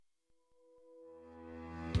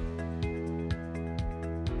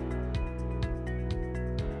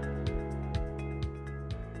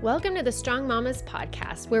Welcome to the Strong Mamas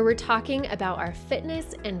podcast, where we're talking about our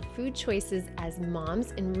fitness and food choices as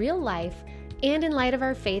moms in real life and in light of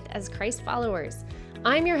our faith as Christ followers.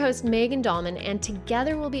 I'm your host, Megan Dahlman, and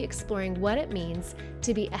together we'll be exploring what it means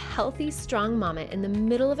to be a healthy, strong mama in the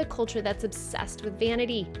middle of a culture that's obsessed with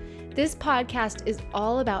vanity. This podcast is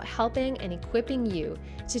all about helping and equipping you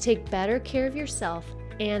to take better care of yourself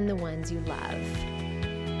and the ones you love.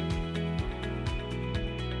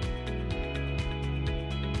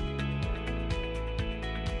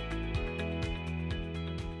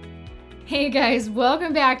 Hey guys,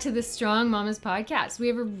 welcome back to the Strong Mamas podcast. We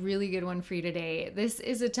have a really good one for you today. This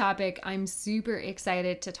is a topic I'm super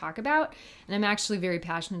excited to talk about, and I'm actually very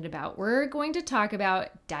passionate about. We're going to talk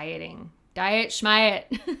about dieting.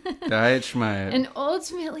 Diet-shmiets. Diet-shmiets. And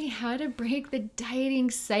ultimately how to break the dieting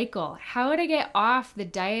cycle. How to get off the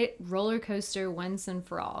diet roller coaster once and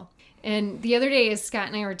for all. And the other day, as Scott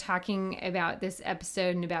and I were talking about this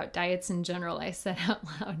episode and about diets in general, I said out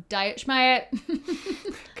loud, diet-shmiet.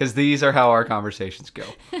 Because these are how our conversations go.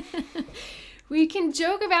 We can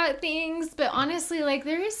joke about things, but honestly,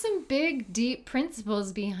 there is some big, deep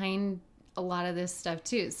principles behind a lot of this stuff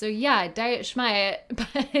too. So yeah, diet-shmiet,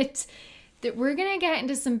 but we're going to get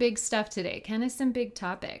into some big stuff today, kind of some big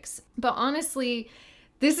topics. But honestly,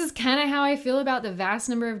 this is kind of how I feel about the vast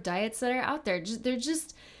number of diets that are out there. They're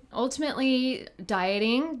just ultimately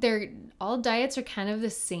dieting. All diets are kind of the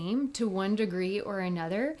same to one degree or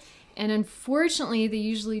another. And unfortunately, they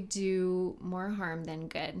usually do more harm than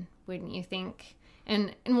good, wouldn't you think?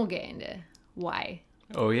 And we'll get into why.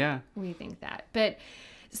 Oh, yeah. We think that. But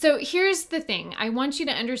so here's the thing. I want you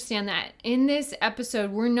to understand that in this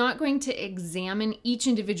episode, we're not going to examine each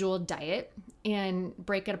individual diet and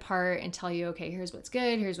break it apart and tell you, okay, here's what's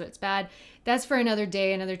good, here's what's bad. That's for another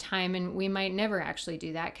day, another time, and we might never actually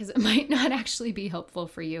do that because it might not actually be helpful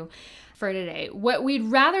for you for today. What we'd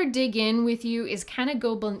rather dig in with you is kind of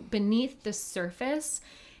go beneath the surface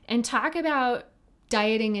and talk about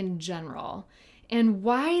dieting in general and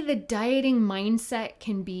why the dieting mindset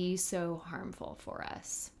can be so harmful for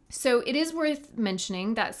us. So it is worth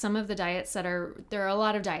mentioning that some of the diets there are a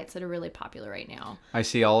lot of diets that are really popular right now. I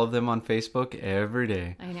see all of them on Facebook every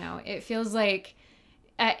day. I know. It feels like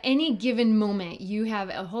at any given moment, you have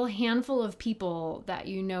a whole handful of people that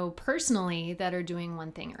you know personally that are doing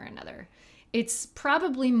one thing or another. It's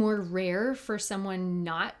probably more rare for someone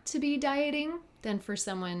not to be dieting than for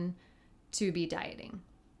someone to be dieting.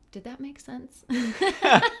 Did that make sense?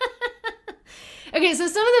 Okay, so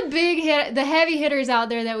some of the heavy hitters out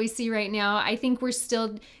there that we see right now, I think we're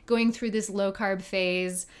still going through this low carb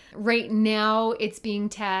phase. Right now, it's being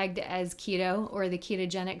tagged as keto or the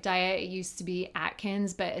ketogenic diet. It used to be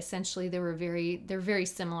Atkins, but essentially they're very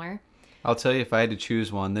similar. I'll tell you, if I had to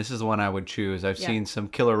choose one, this is the one I would choose. I've seen some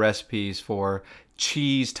killer recipes for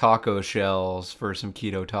cheese taco shells for some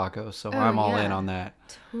keto tacos, so I'm all in on that.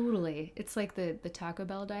 Totally. It's like the Taco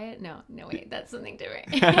Bell diet. No, wait, that's something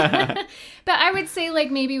different. But I would say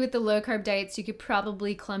maybe with the low carb diets, you could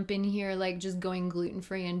probably clump in here just going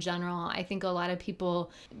gluten-free in general. I think a lot of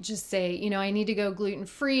people just say, I need to go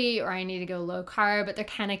gluten-free or I need to go low carb, but they're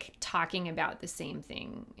kind of talking about the same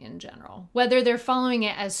thing in general. Whether they're following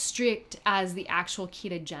it as strict as the actual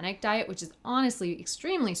ketogenic diet, which is honestly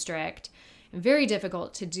extremely strict, very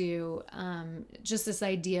difficult to do. Just this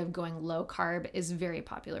idea of going low carb is very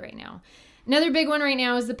popular right now. Another big one right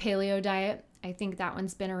now is the paleo diet. I think that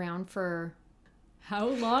one's been around for how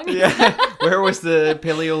long? Yeah. Where was the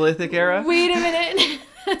Paleolithic era? Wait a minute.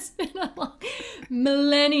 That's been a long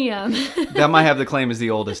millennium. That might have the claim as the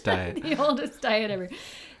oldest diet. The oldest diet ever.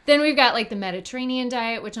 Then we've got the Mediterranean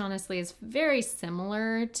diet, which honestly is very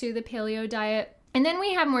similar to the paleo diet. And then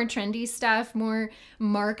we have more trendy stuff, more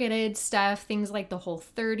marketed stuff, things like the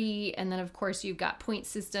Whole30. And then, of course, you've got point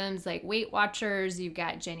systems like Weight Watchers. You've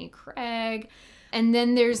got Jenny Craig. And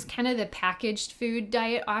then there's kind of the packaged food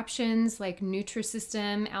diet options like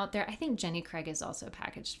Nutrisystem out there. I think Jenny Craig is also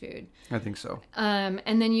packaged food. I think so.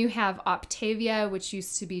 And then you have Optavia, which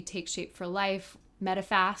used to be Take Shape for Life,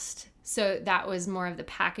 MetaFast. So that was more of the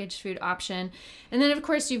packaged food option. And then, of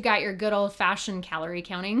course, you've got your good old-fashioned calorie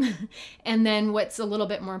counting. And then what's a little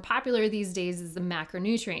bit more popular these days is the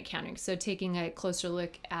macronutrient counting. So taking a closer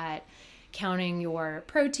look at counting your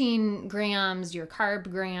protein grams, your carb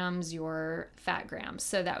grams, your fat grams.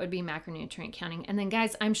 So that would be macronutrient counting. And then,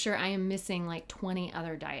 guys, I'm sure I am missing 20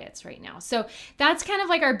 other diets right now. So that's kind of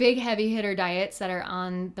our big heavy hitter diets that are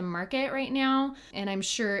on the market right now. And I'm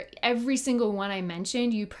sure every single one I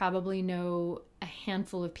mentioned, you probably know a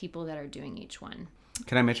handful of people that are doing each one.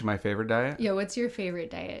 Can I mention my favorite diet? Yeah, what's your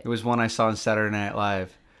favorite diet? It was one I saw on Saturday Night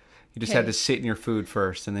Live. You just had to sit in your food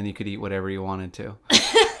first, and then you could eat whatever you wanted to.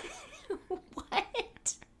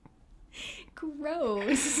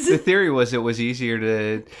 The theory was it was easier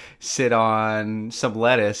to sit on some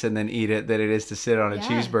lettuce and then eat it than it is to sit on a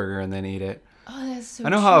cheeseburger and then eat it. Oh, that's so I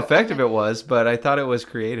know how effective it was, but I thought it was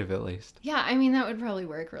creative at least. Yeah, I mean, that would probably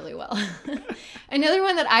work really well. Another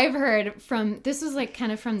one that I've heard this was like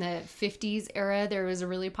kind of from the 50s era. There was a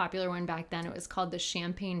really popular one back then. It was called the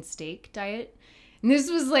champagne steak diet. And this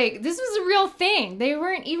was a real thing. They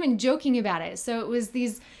weren't even joking about it. So it was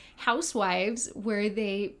these housewives where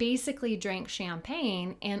they basically drank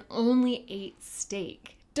champagne and only ate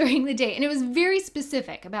steak during the day. And it was very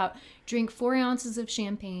specific about drink 4 ounces of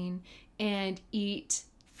champagne and eat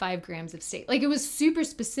 5 grams of steak. Like, it was super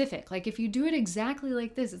specific. Like, if you do it exactly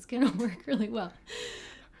like this, it's going to work really well.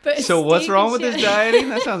 But so what's wrong with this dieting?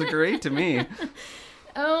 That sounds great to me.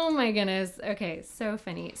 Oh my goodness. Okay, so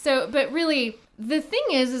funny. So, but really, the thing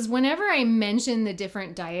is whenever I mention the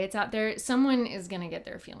different diets out there, someone is going to get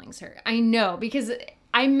their feelings hurt. I know, because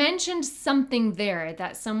I mentioned something there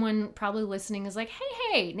that someone probably listening is like,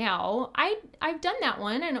 hey, now I've done that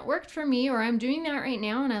one and it worked for me, or I'm doing that right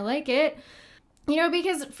now and I like it. You know,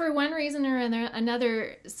 because for one reason or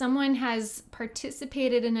another, someone has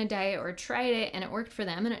participated in a diet or tried it and it worked for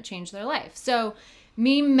them and it changed their life. So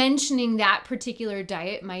me mentioning that particular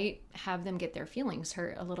diet might have them get their feelings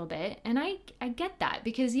hurt a little bit. And I get that,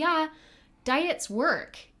 because diets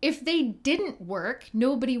work. If they didn't work,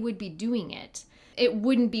 nobody would be doing it. It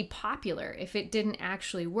wouldn't be popular if it didn't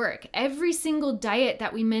actually work. Every single diet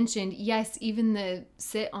that we mentioned, yes, even the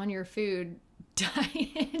sit on your food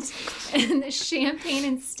diet and the champagne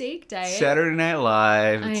and steak diet. Saturday Night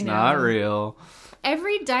Live, it's not real.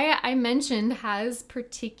 Every diet I mentioned has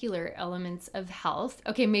particular elements of health.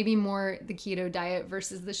 Okay, maybe more the keto diet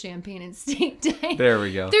versus the champagne and steak diet. There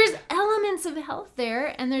we go. There's elements of health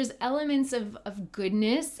there, and there's elements of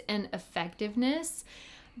goodness and effectiveness.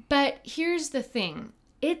 But here's the thing.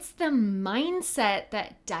 It's the mindset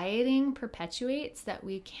that dieting perpetuates that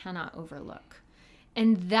we cannot overlook.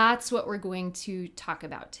 And that's what we're going to talk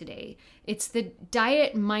about today. It's the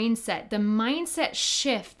diet mindset, the mindset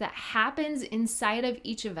shift that happens inside of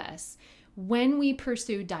each of us when we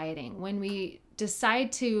pursue dieting, when we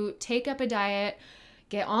decide to take up a diet,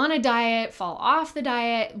 get on a diet, fall off the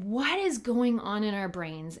diet. What is going on in our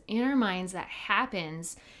brains, in our minds that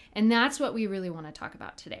happens? And that's what we really want to talk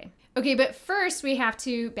about today. Okay, but first we have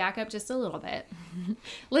to back up just a little bit.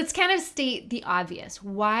 Let's kind of state the obvious.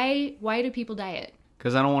 Why do people diet?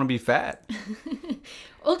 Because I don't want to be fat.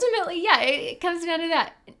 Ultimately, yeah, it comes down to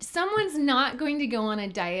that. Someone's not going to go on a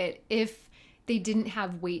diet if they didn't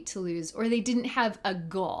have weight to lose or they didn't have a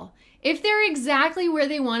goal. If they're exactly where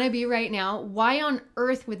they want to be right now, why on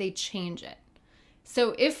earth would they change it?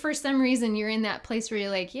 So if for some reason you're in that place where you're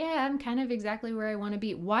like, yeah, I'm kind of exactly where I want to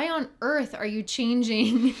be, why on earth are you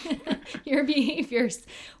changing your behaviors?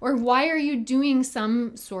 Or why are you doing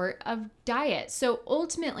some sort of diet? So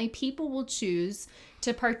ultimately, people will choose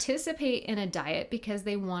to participate in a diet because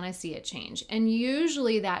they want to see a change. And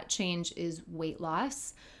usually that change is weight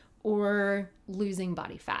loss or losing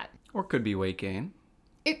body fat. Or could be weight gain.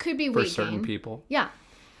 It could be weight gain. For certain people. Yeah.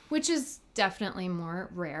 Which is definitely more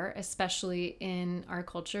rare, especially in our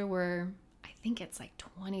culture where I think it's like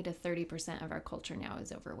 20 to 30% of our culture now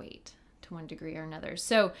is overweight to one degree or another.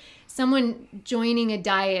 So someone joining a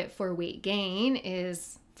diet for weight gain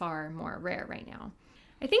is far more rare right now.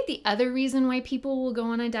 I think the other reason why people will go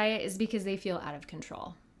on a diet is because they feel out of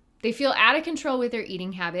control. They feel out of control with their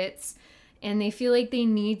eating habits, and they feel like they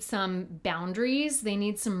need some boundaries. They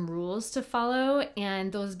need some rules to follow,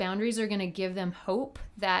 and those boundaries are going to give them hope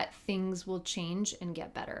that things will change and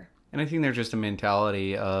get better. And I think there's just a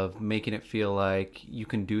mentality of making it feel like you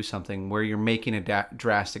can do something where you're making a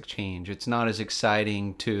drastic change. It's not as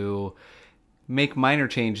exciting to make minor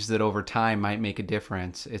changes that over time might make a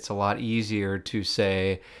difference. It's a lot easier to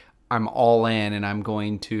say, I'm all in and I'm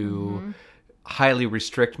going to highly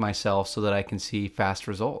restrict myself so that I can see fast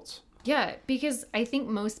results. Yeah, because I think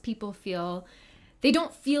most people they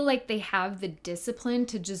don't feel like they have the discipline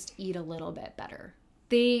to just eat a little bit better.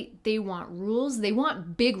 They want rules. They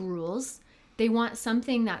want big rules. They want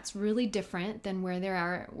something that's really different than where they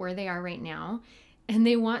are right now. And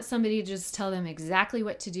they want somebody to just tell them exactly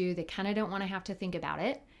what to do. They kind of don't want to have to think about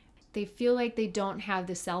it. They feel like they don't have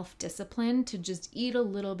the self-discipline to just eat a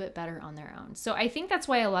little bit better on their own. So I think that's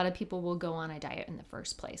why a lot of people will go on a diet in the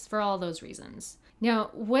first place, for all those reasons.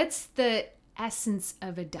 Now, what's the essence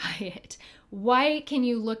of a diet? Why can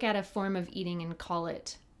you look at a form of eating and call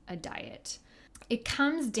it a diet? It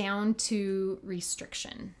comes down to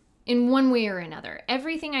restriction in one way or another.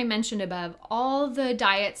 Everything I mentioned above, all the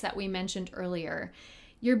diets that we mentioned earlier,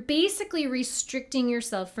 you're basically restricting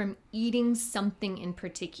yourself from eating something in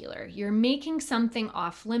particular. You're making something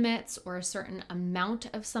off limits or a certain amount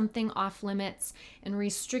of something off limits and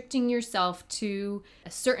restricting yourself to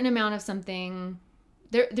a certain amount of something.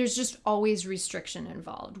 There's just always restriction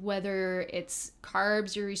involved, whether it's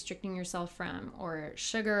carbs you're restricting yourself from, or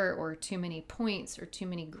sugar, or too many points, or too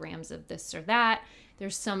many grams of this or that.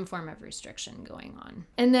 There's some form of restriction going on.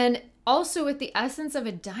 And then also with the essence of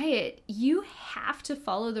a diet, you have to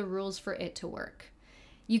follow the rules for it to work.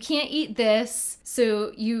 You can't eat this,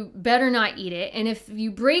 so you better not eat it. And if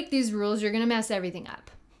you break these rules, you're going to mess everything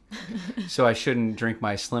up. So I shouldn't drink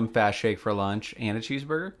my Slim Fast shake for lunch and a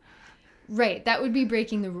cheeseburger? Right, that would be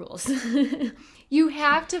breaking the rules. You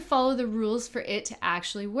have to follow the rules for it to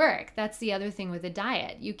actually work. That's the other thing with a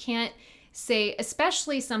diet. You can't say,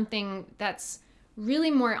 especially something that's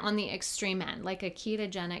really more on the extreme end, like a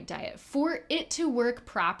ketogenic diet. For it to work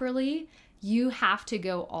properly, you have to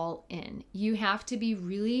go all in. You have to be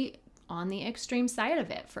really on the extreme side of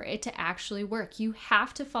it for it to actually work. You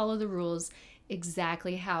have to follow the rules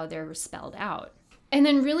exactly how they're spelled out. And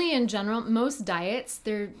then really in general, most diets,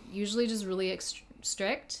 they're usually just really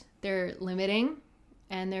strict. They're limiting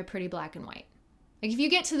and they're pretty black and white. Like if you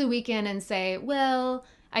get to the weekend and say, well,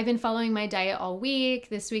 I've been following my diet all week.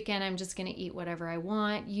 This weekend, I'm just going to eat whatever I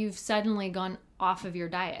want. You've suddenly gone off of your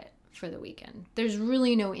diet for the weekend. There's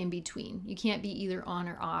really no in between. You can't be either on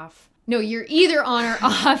or off. No, you're either on or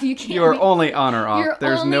off. You can't. You're only on or off.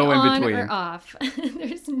 There's no in between. On or off.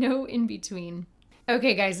 There's no in between.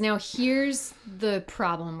 Okay, guys, now here's the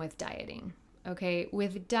problem with dieting. Okay,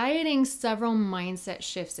 with dieting, several mindset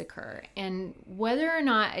shifts occur. And whether or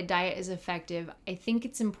not a diet is effective, I think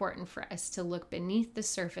it's important for us to look beneath the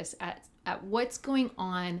surface at what's going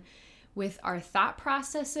on with our thought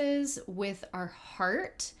processes, with our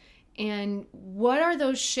heart, and what are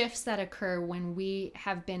those shifts that occur when we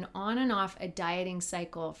have been on and off a dieting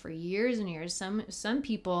cycle for years and years. Some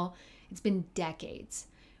people, it's been decades,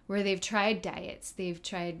 where they've tried diets, they've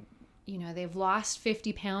tried, they've lost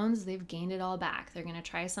 50 pounds, they've gained it all back. They're going to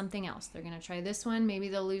try something else. They're going to try this one. Maybe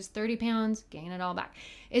they'll lose 30 pounds, gain it all back.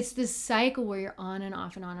 It's this cycle where you're on and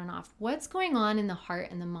off and on and off. What's going on in the heart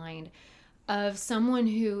and the mind of someone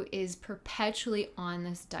who is perpetually on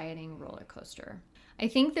this dieting roller coaster? I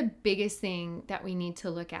think the biggest thing that we need to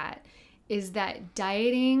look at is that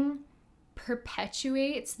dieting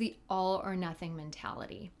perpetuates the all or nothing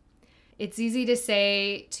mentality. It's easy to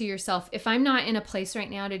say to yourself, if I'm not in a place right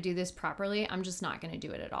now to do this properly, I'm just not going to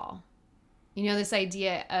do it at all. This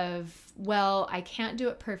idea of, well, I can't do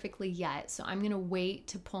it perfectly yet, so I'm going to wait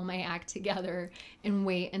to pull my act together and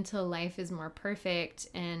wait until life is more perfect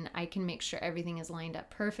and I can make sure everything is lined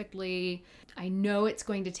up perfectly. I know it's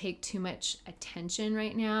going to take too much attention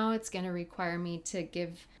right now. It's going to require me to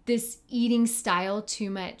give this eating style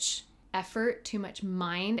too much effort, too much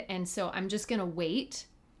mind, and so I'm just going to wait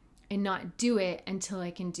and not do it until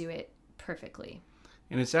I can do it perfectly.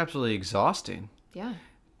 And it's absolutely exhausting. Yeah.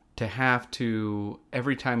 To have to,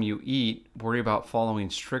 every time you eat, worry about following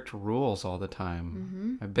strict rules all the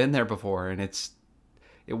time. Mm-hmm. I've been there before, and it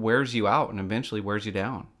wears you out and eventually wears you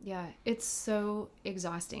down. Yeah, it's so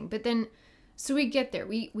exhausting. But then, so we get there.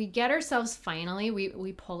 We get ourselves finally,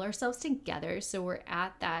 we pull ourselves together, so we're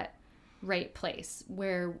at that right place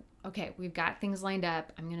where, okay, we've got things lined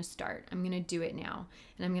up. I'm going to start. I'm going to do it now.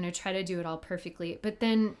 And I'm going to try to do it all perfectly. But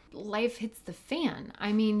then life hits the fan.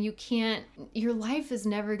 I mean, your life is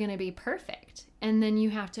never going to be perfect. And then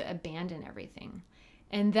you have to abandon everything.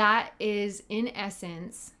 And that is, in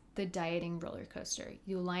essence, the dieting roller coaster.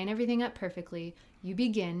 You line everything up perfectly. You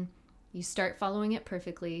begin. You start following it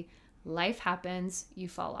perfectly. Life happens. You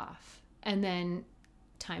fall off. And then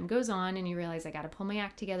time goes on and you realize I got to pull my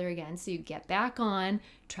act together again. So you get back on,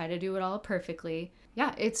 try to do it all perfectly.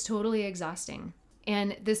 Yeah, it's totally exhausting.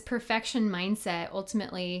 And this perfection mindset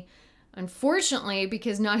ultimately, unfortunately,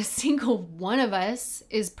 because not a single one of us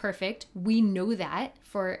is perfect, we know that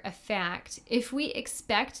for a fact. If we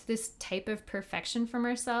expect this type of perfection from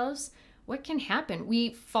ourselves, what can happen?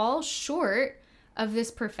 We fall short of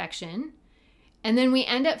this perfection. And then we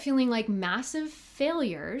end up feeling like massive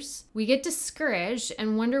failures. We get discouraged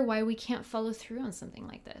and wonder why we can't follow through on something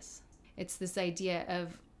like this. It's this idea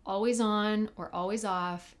of always on or always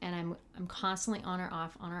off, and I'm constantly on or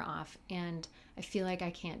off, and I feel like I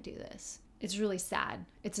can't do this. It's really sad.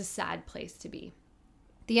 It's a sad place to be.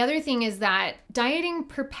 The other thing is that dieting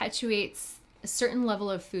perpetuates a certain level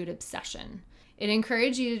of food obsession. It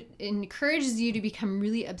encourages you to become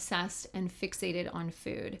really obsessed and fixated on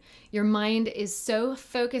food. Your mind is so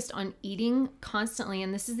focused on eating constantly,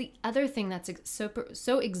 and this is the other thing that's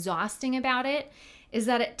so exhausting about it, is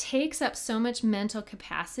that it takes up so much mental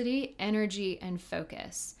capacity, energy, and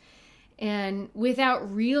focus. And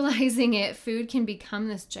without realizing it, food can become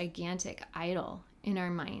this gigantic idol in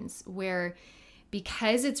our minds where,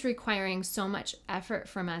 because it's requiring so much effort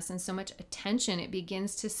from us and so much attention, it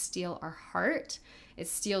begins to steal our heart. It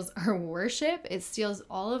steals our worship. It steals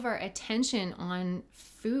all of our attention on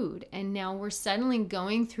food. And now we're suddenly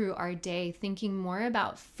going through our day thinking more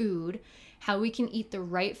about food, how we can eat the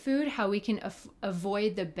right food, how we can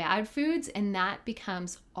avoid the bad foods. And that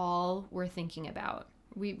becomes all we're thinking about.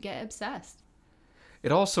 We get obsessed.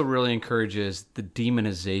 It also really encourages the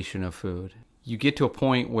demonization of food. You get to a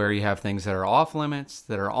point where you have things that are off limits,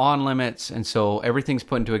 that are on limits, and so everything's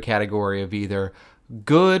put into a category of either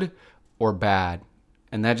good or bad.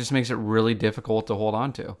 And that just makes it really difficult to hold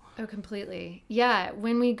on to. Oh, completely. Yeah.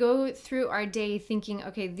 When we go through our day thinking,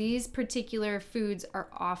 okay, these particular foods are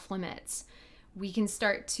off limits, we can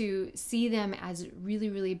start to see them as really,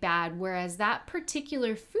 really bad. Whereas that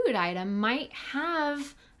particular food item might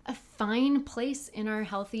have a fine place in our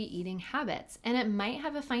healthy eating habits, and it might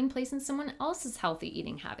have a fine place in someone else's healthy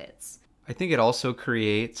eating habits. I think it also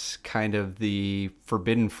creates kind of the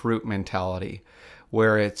forbidden fruit mentality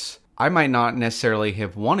where it's, I might not necessarily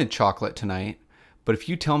have wanted chocolate tonight, but if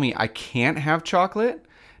you tell me I can't have chocolate,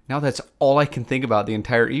 now that's all I can think about the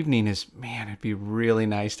entire evening is, man, it'd be really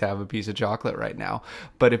nice to have a piece of chocolate right now.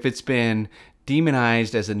 But if it's been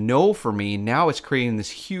demonized as a no for me, now it's creating this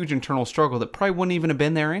huge internal struggle that probably wouldn't even have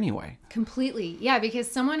been there anyway. Completely. Yeah, because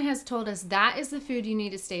someone has told us that is the food you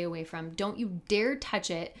need to stay away from. Don't you dare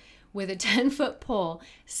touch it with a 10-foot pole.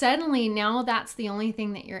 Suddenly, now that's the only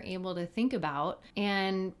thing that you're able to think about.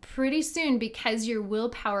 And pretty soon, because your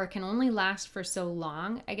willpower can only last for so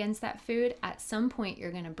long against that food, at some point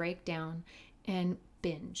you're going to break down and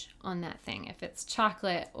binge on that thing. If it's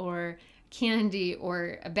chocolate or candy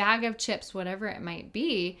or a bag of chips, whatever it might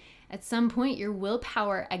be, at some point your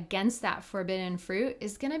willpower against that forbidden fruit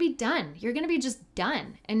is going to be done. You're going to be just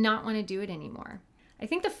done and not want to do it anymore. I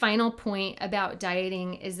think the final point about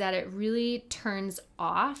dieting is that it really turns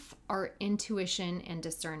off our intuition and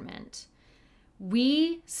discernment.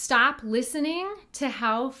 We stop listening to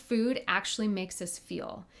how food actually makes us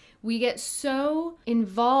feel. We get so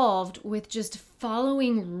involved with just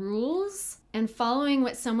following rules and following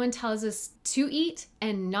what someone tells us to eat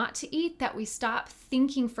and not to eat that we stop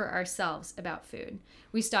thinking for ourselves about food.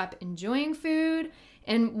 We stop enjoying food,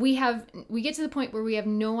 and we get to the point where we have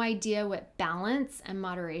no idea what balance and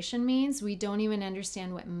moderation means. We don't even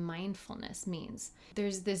understand what mindfulness means.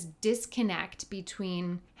 There's this disconnect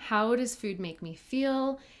between how does food make me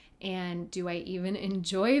feel and do I even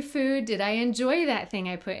enjoy food? Did I enjoy that thing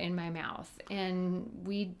I put in my mouth? And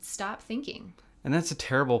we stop thinking. And that's a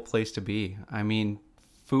terrible place to be. I mean,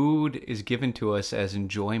 food is given to us as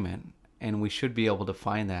enjoyment, and we should be able to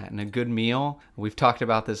find that. And a good meal, we've talked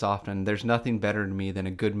about this often, there's nothing better to me than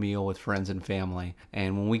a good meal with friends and family.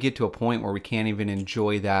 And when we get to a point where we can't even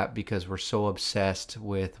enjoy that because we're so obsessed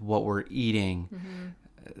with what we're eating,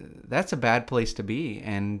 that's a bad place to be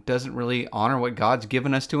and doesn't really honor what God's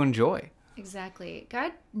given us to enjoy. Exactly.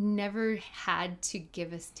 God never had to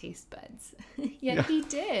give us taste buds, yet He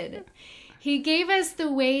did. He gave us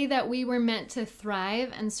the way that we were meant to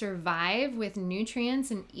thrive and survive with nutrients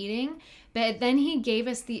and eating, but then He gave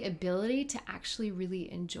us the ability to actually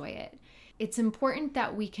really enjoy it. It's important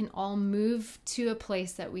that we can all move to a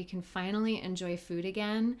place that we can finally enjoy food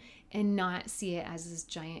again and not see it as this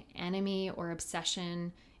giant enemy or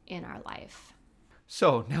obsession in our life.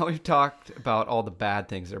 So now we've talked about all the bad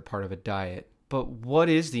things that are part of a diet, but what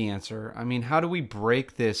is the answer? I mean, how do we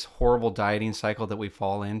break this horrible dieting cycle that we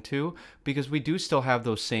fall into? Because we do still have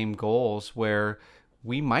those same goals where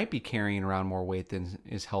we might be carrying around more weight than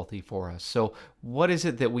is healthy for us. So what is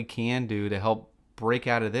it that we can do to help break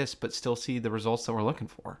out of this, but still see the results that we're looking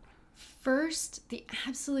for? First, the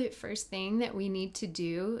absolute first thing that we need to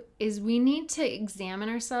do is we need to examine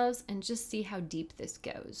ourselves and just see how deep this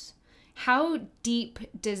goes. How deep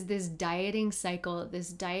does this dieting cycle, this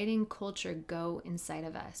dieting culture go inside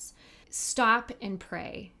of us? Stop and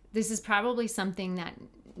pray. This is probably something that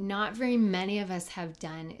not very many of us have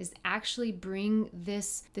done, is actually bring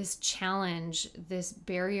this challenge, this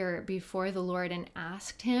barrier before the Lord and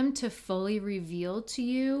ask Him to fully reveal to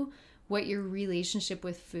you what your relationship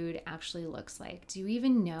with food actually looks like. Do you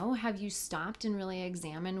even know? Have you stopped and really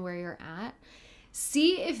examined where you're at?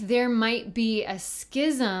 See if there might be a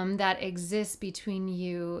schism that exists between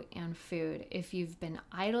you and food. If you've been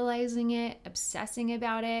idolizing it, obsessing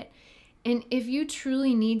about it, and if you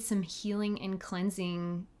truly need some healing and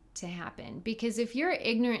cleansing to happen. Because if you're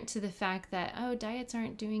ignorant to the fact that, oh, diets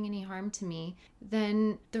aren't doing any harm to me,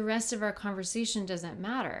 then the rest of our conversation doesn't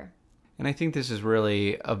matter. And I think this is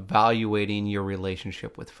really evaluating your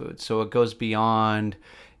relationship with food. So it goes beyond,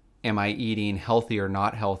 am I eating healthy or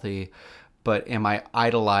not healthy, but am I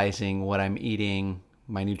idolizing what I'm eating,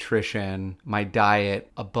 my nutrition, my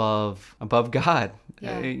diet above God?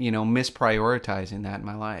 Yeah. Misprioritizing that in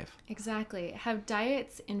my life. Exactly. Have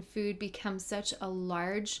diets and food become such a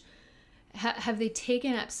large, have they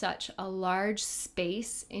taken up such a large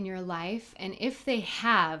space in your life? And if they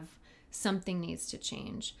have, something needs to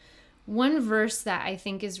change. One verse that I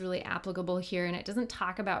think is really applicable here, and it doesn't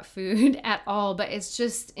talk about food at all, but it's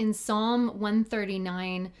just in Psalm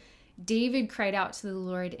 139, David cried out to the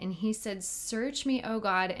Lord and he said, "Search me, O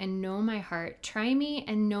God, and know my heart. Try me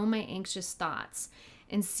and know my anxious thoughts,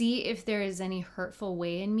 and see if there is any hurtful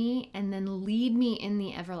way in me, and then lead me in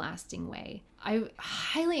the everlasting way." I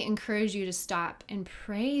highly encourage you to stop and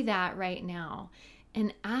pray that right now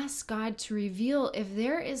and ask God to reveal if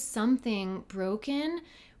there is something broken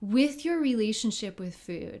with your relationship with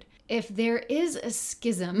food. If there is a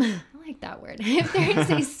schism, I like that word, if there is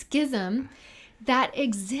a schism that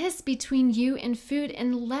exists between you and food,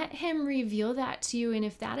 and let him reveal that to you. And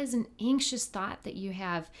if that is an anxious thought that you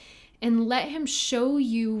have, and let him show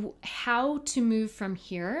you how to move from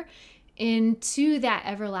here into that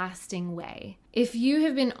everlasting way. If you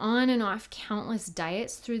have been on and off countless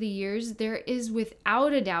diets through the years, there is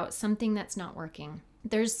without a doubt something that's not working.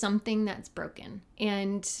 There's something that's broken,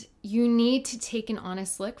 and you need to take an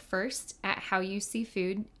honest look first at how you see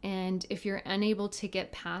food, and if you're unable to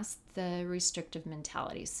get past the restrictive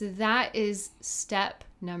mentality. So that is step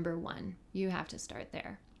number 1. You have to start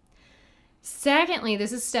there. Secondly,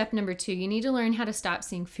 this is step number 2. You need to learn how to stop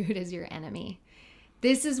seeing food as your enemy.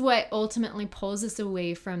 This is what ultimately pulls us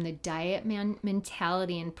away from the diet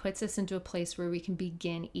mentality and puts us into a place where we can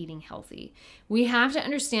begin eating healthy. We have to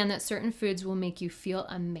understand that certain foods will make you feel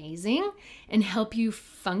amazing and help you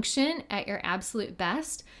function at your absolute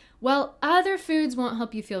best, while other foods won't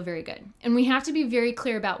help you feel very good. And we have to be very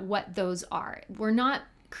clear about what those are. We're not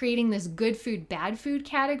creating this good food, bad food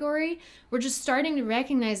category. We're just starting to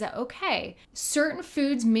recognize that, okay, certain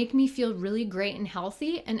foods make me feel really great and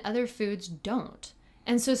healthy and other foods don't.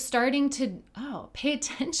 And so starting to pay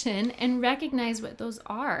attention and recognize what those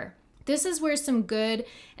are. This is where some good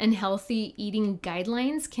and healthy eating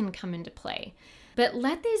guidelines can come into play. But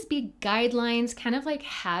let these be guidelines, kind of like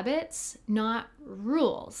habits, not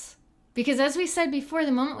rules. Because as we said before,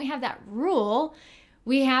 the moment we have that rule,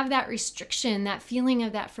 we have that restriction, that feeling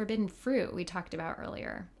of that forbidden fruit we talked about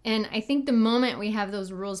earlier. And I think the moment we have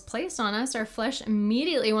those rules placed on us, our flesh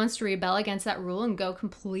immediately wants to rebel against that rule and go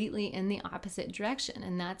completely in the opposite direction.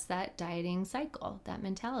 And that's that dieting cycle, that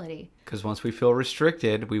mentality. Because once we feel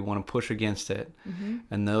restricted, we want to push against it. Mm-hmm.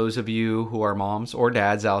 And those of you who are moms or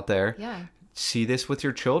dads out there, see this with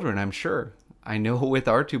your children, I'm sure. I know with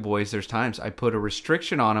our 2 boys, there's times I put a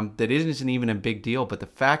restriction on them that isn't even a big deal, but the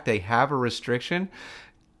fact they have a restriction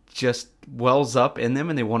just wells up in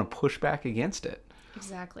them and they want to push back against it.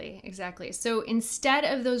 Exactly. So instead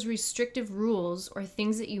of those restrictive rules or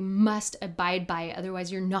things that you must abide by,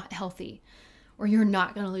 otherwise you're not healthy or you're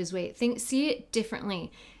not going to lose weight, see it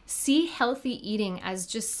differently. See healthy eating as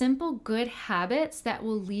just simple good habits that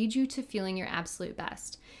will lead you to feeling your absolute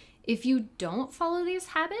best. If you don't follow these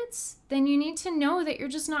habits, then you need to know that you're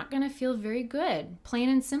just not going to feel very good, plain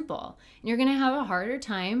and simple. And you're going to have a harder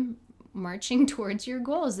time marching towards your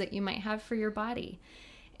goals that you might have for your body.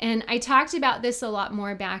 And I talked about this a lot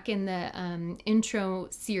more back in the intro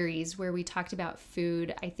series where we talked about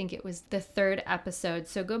food. I think it was the 3rd episode.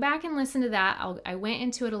 So go back and listen to that. I went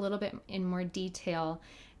into it a little bit in more detail,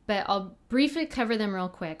 but I'll briefly cover them real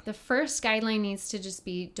quick. The first guideline needs to just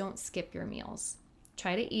be don't skip your meals.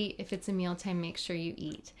 Try to eat. If it's a mealtime, make sure you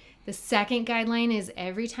eat. The second guideline is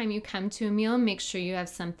every time you come to a meal, make sure you have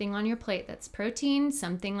something on your plate that's protein,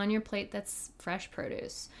 something on your plate that's fresh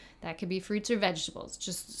produce. That could be fruits or vegetables.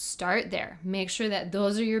 Just start there. Make sure that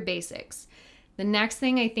those are your basics. The next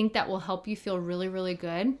thing I think that will help you feel really, really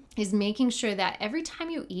good is making sure that every time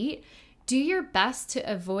you eat, do your best to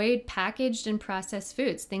avoid packaged and processed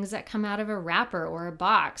foods, things that come out of a wrapper or a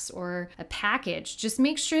box or a package. Just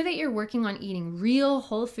make sure that you're working on eating real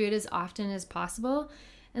whole food as often as possible,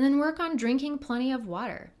 and then work on drinking plenty of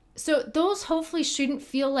water. So those hopefully shouldn't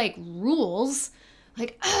feel like rules,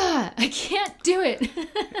 like, I can't do it.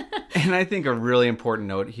 And I think a really important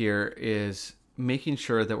note here is making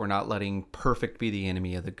sure that we're not letting perfect be the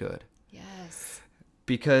enemy of the good. Yes.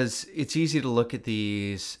 Because it's easy to look at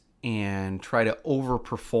these and try to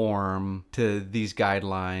overperform to these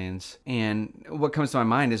guidelines. And what comes to my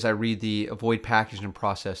mind is I read the avoid packaged and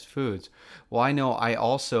processed foods. Well, I know I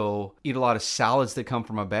also eat a lot of salads that come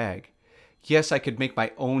from a bag. Yes, I could make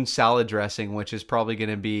my own salad dressing, which is probably going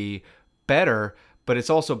to be better, but it's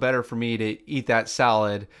also better for me to eat that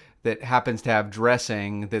salad that happens to have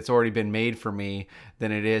dressing that's already been made for me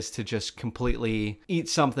than it is to just completely eat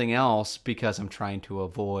something else because I'm trying to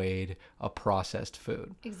avoid a processed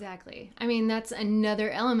food. Exactly. I mean, that's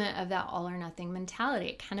another element of that all or nothing mentality.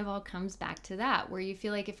 It kind of all comes back to that, where you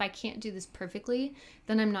feel like if I can't do this perfectly,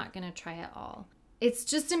 then I'm not going to try it all. It's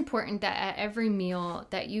just important that at every meal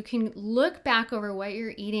that you can look back over what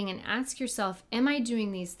you're eating and ask yourself, am I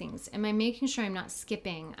doing these things? Am I making sure I'm not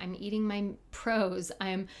skipping? I'm eating my pros.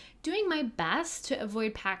 I'm doing my best to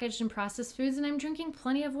avoid packaged and processed foods, and I'm drinking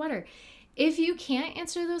plenty of water. If you can't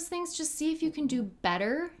answer those things, just see if you can do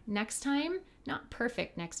better next time. Not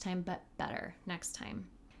perfect next time, but better next time.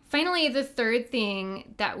 Finally, the third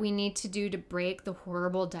thing that we need to do to break the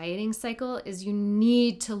horrible dieting cycle is you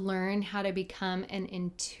need to learn how to become an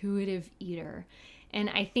intuitive eater. And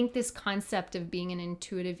I think this concept of being an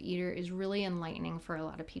intuitive eater is really enlightening for a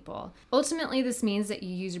lot of people. Ultimately, this means that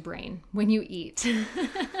you use your brain when you eat.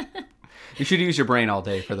 You should use your brain all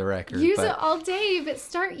day, for the record. Use it all day, but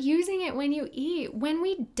start using it when you eat. When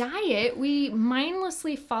we diet, we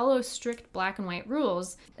mindlessly follow strict black and white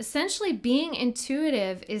rules. Essentially, being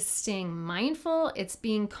intuitive is staying mindful. It's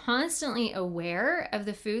being constantly aware of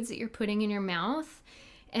the foods that you're putting in your mouth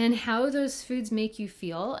and how those foods make you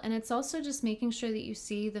feel. And it's also just making sure that you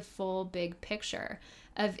see the full big picture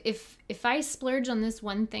of if I splurge on this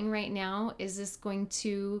one thing right now, is this going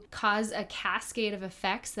to cause a cascade of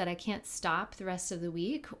effects that I can't stop the rest of the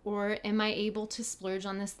week? Or am I able to splurge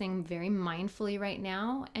on this thing very mindfully right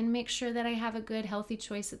now and make sure that I have a good, healthy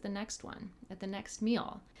choice at the next one, at the next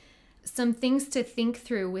meal? Some things to think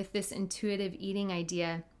through with this intuitive eating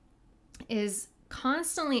idea is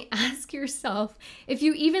constantly ask yourself if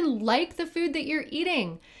you even like the food that you're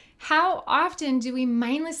eating. How often do we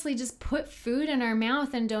mindlessly just put food in our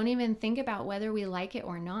mouth and don't even think about whether we like it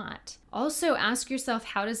or not? Also, ask yourself,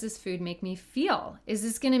 how does this food make me feel? Is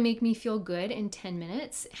this going to make me feel good in 10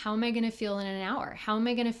 minutes? How am I going to feel in an hour? How am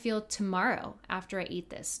I going to feel tomorrow after I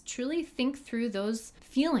eat this? Truly think through those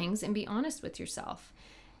feelings and be honest with yourself.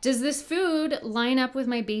 Does this food line up with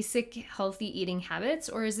my basic healthy eating habits,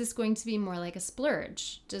 or is this going to be more like a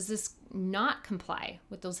splurge? Does this not comply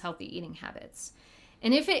with those healthy eating habits?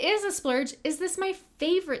 And if it is a splurge, is this my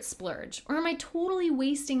favorite splurge? Or am I totally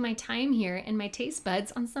wasting my time here and my taste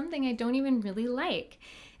buds on something I don't even really like?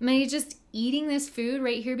 Am I just eating this food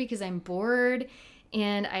right here because I'm bored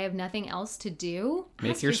and I have nothing else to do?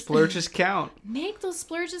 Make your splurges count. Make those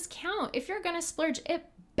splurges count. If you're going to splurge, it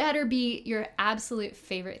better be your absolute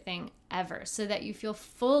favorite thing ever so that you feel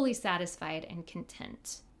fully satisfied and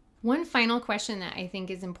content. One final question that I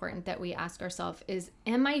think is important that we ask ourselves is,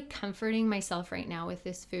 am I comforting myself right now with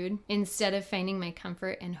this food instead of finding my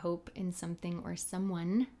comfort and hope in something or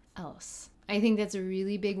someone else? I think that's a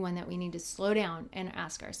really big one that we need to slow down and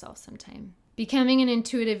ask ourselves sometime. Becoming an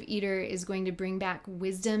intuitive eater is going to bring back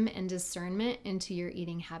wisdom and discernment into your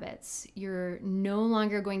eating habits. You're no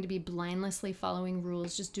longer going to be blindlessly following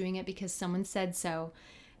rules, just doing it because someone said so.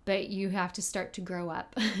 But you have to start to grow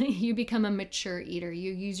up. You become a mature eater.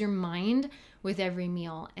 You use your mind with every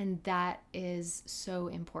meal, and that is so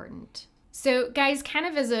important. So guys, kind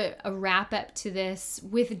of as a wrap up to this,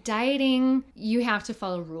 with dieting, you have to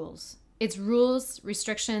follow rules. It's rules,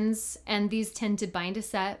 restrictions, and these tend to bind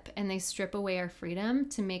us up and they strip away our freedom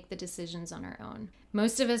to make the decisions on our own.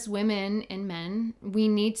 Most of us women and men, we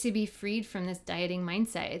need to be freed from this dieting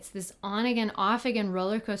mindset. It's this on again, off again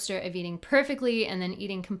roller coaster of eating perfectly and then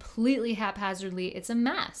eating completely haphazardly. It's a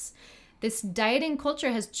mess. This dieting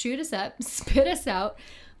culture has chewed us up, spit us out,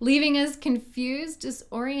 leaving us confused,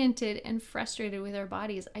 disoriented, and frustrated with our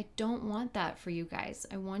bodies. I don't want that for you guys.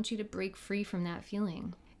 I want you to break free from that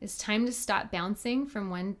feeling. It's time to stop bouncing from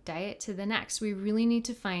one diet to the next. We really need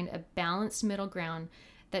to find a balanced middle ground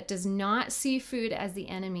that does not see food as the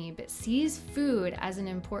enemy, but sees food as an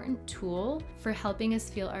important tool for helping us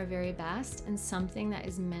feel our very best and something that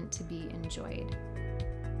is meant to be enjoyed.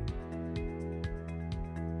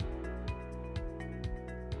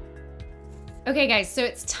 Okay, guys, so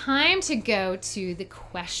it's time to go to the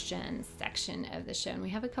questions section of the show. And we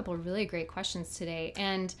have a couple of really great questions today.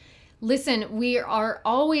 And listen, we are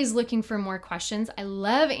always looking for more questions. I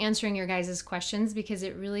love answering your guys' questions because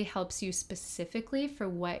it really helps you specifically for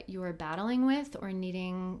what you are battling with or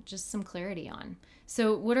needing just some clarity on.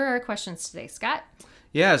 So what are our questions today, Scott?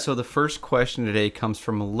 Yeah, so the first question today comes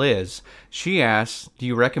from Liz. She asks, do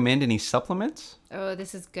you recommend any supplements? Oh,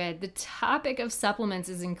 this is good. The topic of supplements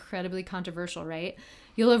is incredibly controversial, right?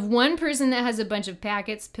 You'll have one person that has a bunch of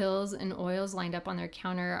packets, pills, and oils lined up on their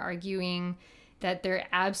counter arguing that they're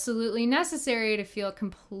absolutely necessary to feel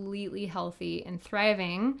completely healthy and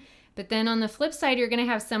thriving. But then on the flip side, you're going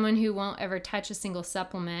to have someone who won't ever touch a single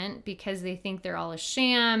supplement because they think they're all a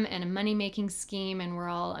sham and a money-making scheme, and we're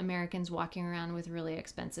all Americans walking around with really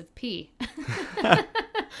expensive pee.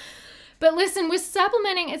 But listen, with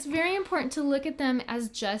supplementing, it's very important to look at them as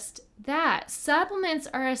just that. Supplements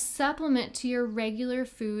are a supplement to your regular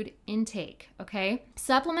food intake, okay?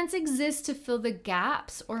 Supplements exist to fill the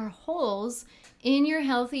gaps or holes in your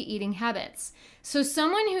healthy eating habits. So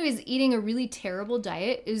someone who is eating a really terrible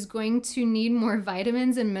diet is going to need more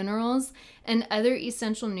vitamins and minerals and other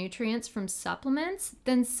essential nutrients from supplements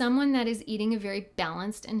than someone that is eating a very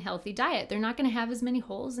balanced and healthy diet. They're not going to have as many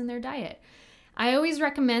holes in their diet. I always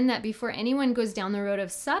recommend that before anyone goes down the road of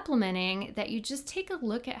supplementing, that you just take a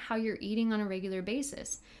look at how you're eating on a regular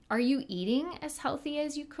basis. Are you eating as healthy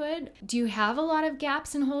as you could? Do you have a lot of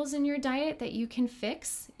gaps and holes in your diet that you can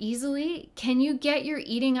fix easily? Can you get your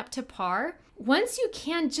eating up to par? Once you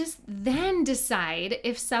can, just then decide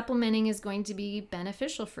if supplementing is going to be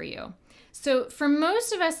beneficial for you. So for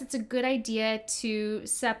most of us, it's a good idea to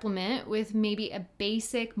supplement with maybe a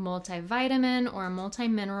basic multivitamin or a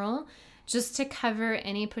multimineral, just to cover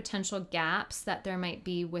any potential gaps that there might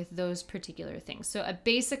be with those particular things. So a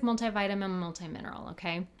basic multivitamin, multimineral,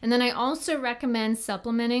 okay? And then I also recommend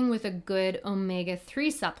supplementing with a good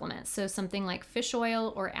omega-3 supplement. So something like fish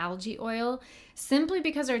oil or algae oil, simply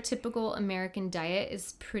because our typical American diet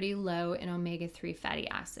is pretty low in omega-3 fatty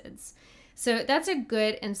acids. So that's a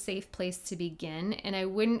good and safe place to begin. And I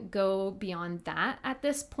wouldn't go beyond that at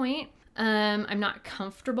this point. I'm not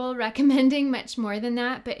comfortable recommending much more than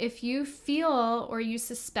that, but if you feel or you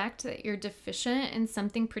suspect that you're deficient in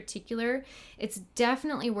something particular, it's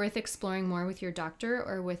definitely worth exploring more with your doctor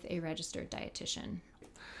or with a registered dietitian.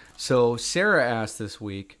 So Sarah asked this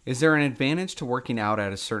week, is there an advantage to working out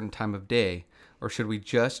at a certain time of day, or should we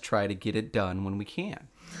just try to get it done when we can?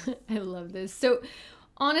 I love this. So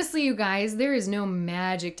honestly, you guys, there is no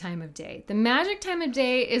magic time of day. The magic time of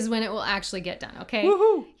day is when it will actually get done, okay?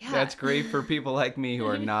 Woohoo! Yeah. That's great for people like me who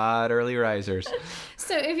are not early risers.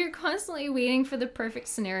 So if you're constantly waiting for the perfect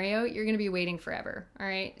scenario, you're going to be waiting forever, all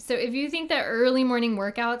right? So if you think that early morning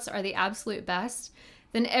workouts are the absolute best,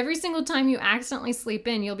 then every single time you accidentally sleep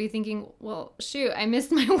in, you'll be thinking, well, shoot, I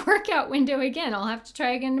missed my workout window again. I'll have to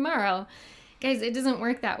try again tomorrow. Guys, it doesn't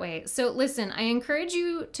work that way. So listen, I encourage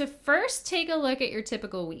you to first take a look at your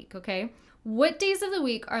typical week, okay? What days of the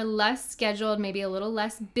week are less scheduled, maybe a little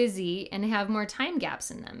less busy, and have more time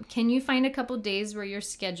gaps in them? Can you find a couple days where your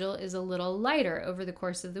schedule is a little lighter over the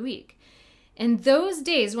course of the week? And those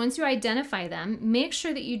days, once you identify them, make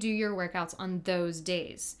sure that you do your workouts on those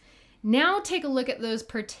days. Now take a look at those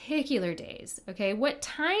particular days, okay? What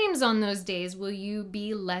times on those days will you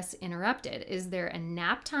be less interrupted? Is there a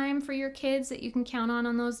nap time for your kids that you can count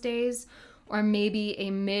on those days? Or maybe a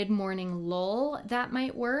mid-morning lull that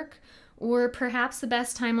might work? Or perhaps the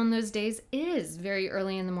best time on those days is very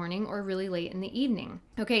early in the morning or really late in the evening.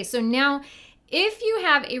 Okay, so now if you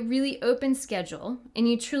have a really open schedule and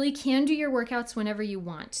you truly can do your workouts whenever you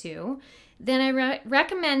want to, then I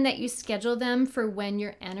recommend that you schedule them for when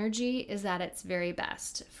your energy is at its very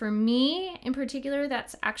best. For me, in particular,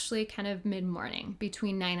 that's actually kind of mid-morning,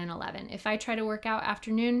 between 9 and 11. If I try to work out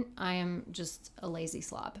afternoon, I am just a lazy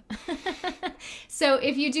slob. So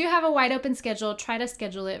if you do have a wide open schedule, try to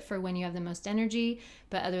schedule it for when you have the most energy.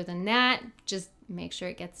 But other than that, just make sure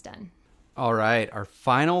it gets done. All right, our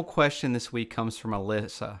final question this week comes from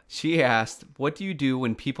Alyssa. She asked, what do you do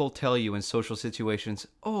when people tell you in social situations,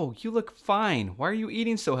 oh, you look fine. Why are you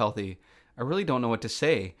eating so healthy? I really don't know what to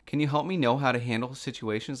say. Can you help me know how to handle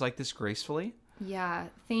situations like this gracefully? Yeah,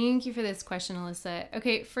 thank you for this question, Alyssa.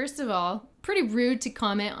 Okay, first of all, pretty rude to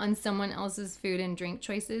comment on someone else's food and drink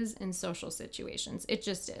choices in social situations. It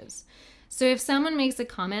just is. So if someone makes a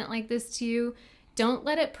comment like this to you, don't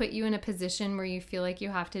let it put you in a position where you feel like you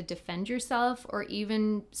have to defend yourself or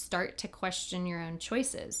even start to question your own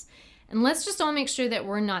choices. And let's just all make sure that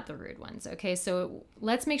we're not the rude ones, okay? So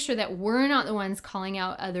let's make sure that we're not the ones calling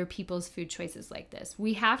out other people's food choices like this.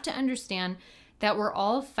 We have to understand that we're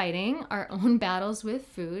all fighting our own battles with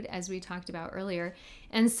food, as we talked about earlier.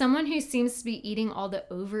 And someone who seems to be eating all the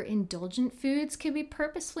overindulgent foods could be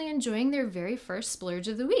purposefully enjoying their very first splurge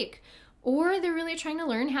of the week. Or they're really trying to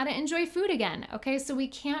learn how to enjoy food again, okay? So we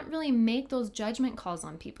can't really make those judgment calls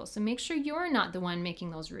on people. So make sure you're not the one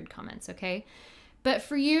making those rude comments, okay? But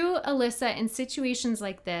for you, Alyssa, in situations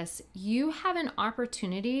like this, you have an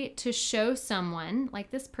opportunity to show someone,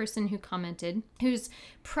 like this person who commented, who's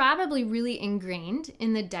probably really ingrained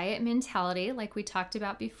in the diet mentality, like we talked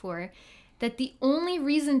about before, that the only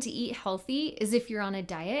reason to eat healthy is if you're on a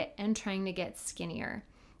diet and trying to get skinnier.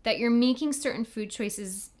 That you're making certain food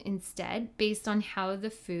choices instead based on how the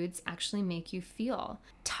foods actually make you feel.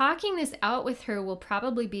 Talking this out with her will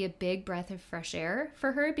probably be a big breath of fresh air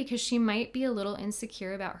for her because she might be a little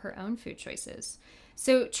insecure about her own food choices.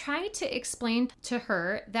 So try to explain to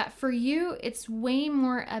her that for you, it's way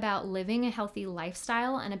more about living a healthy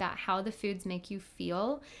lifestyle and about how the foods make you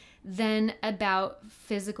feel than about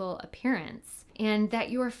physical appearance. And that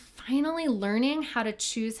you are finally learning how to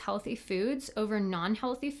choose healthy foods over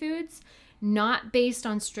non-healthy foods, not based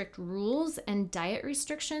on strict rules and diet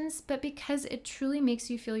restrictions, but because it truly makes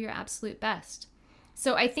you feel your absolute best.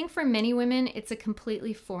 So I think for many women, it's a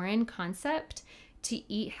completely foreign concept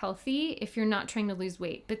to eat healthy if you're not trying to lose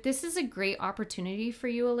weight. But this is a great opportunity for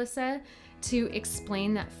you, Alyssa, to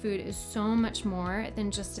explain that food is so much more than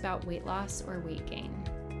just about weight loss or weight gain.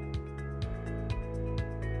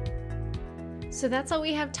 So that's all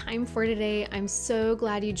we have time for today. I'm so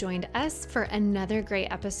glad you joined us for another great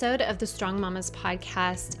episode of the Strong Mamas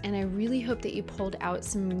podcast. And I really hope that you pulled out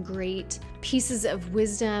some great pieces of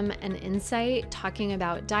wisdom and insight talking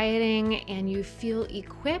about dieting, and you feel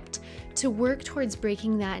equipped to work towards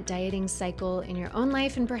breaking that dieting cycle in your own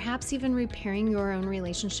life and perhaps even repairing your own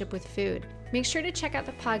relationship with food. Make sure to check out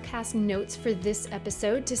the podcast notes for this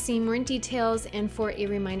episode to see more details and for a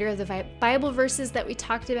reminder of the Bible verses that we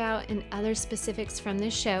talked about and other specifics from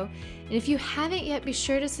this show. And if you haven't yet, be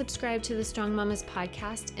sure to subscribe to the Strong Mamas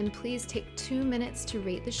podcast, and please take 2 minutes to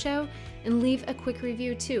rate the show and leave a quick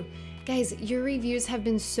review too. Guys, your reviews have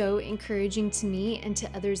been so encouraging to me and to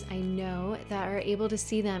others I know that are able to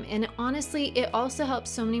see them. And honestly, it also helps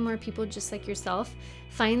so many more people just like yourself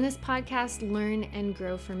find this podcast, learn, and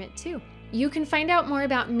grow from it too. You can find out more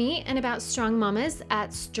about me and about Strong Mamas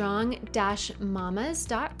at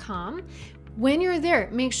strong-mamas.com. When you're there,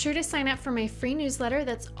 make sure to sign up for my free newsletter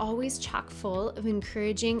that's always chock full of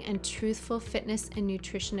encouraging and truthful fitness and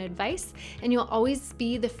nutrition advice. And you'll always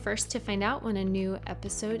be the first to find out when a new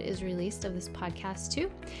episode is released of this podcast too.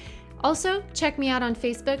 Also, check me out on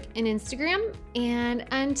Facebook and Instagram. And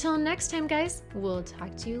until next time, guys, we'll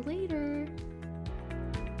talk to you later.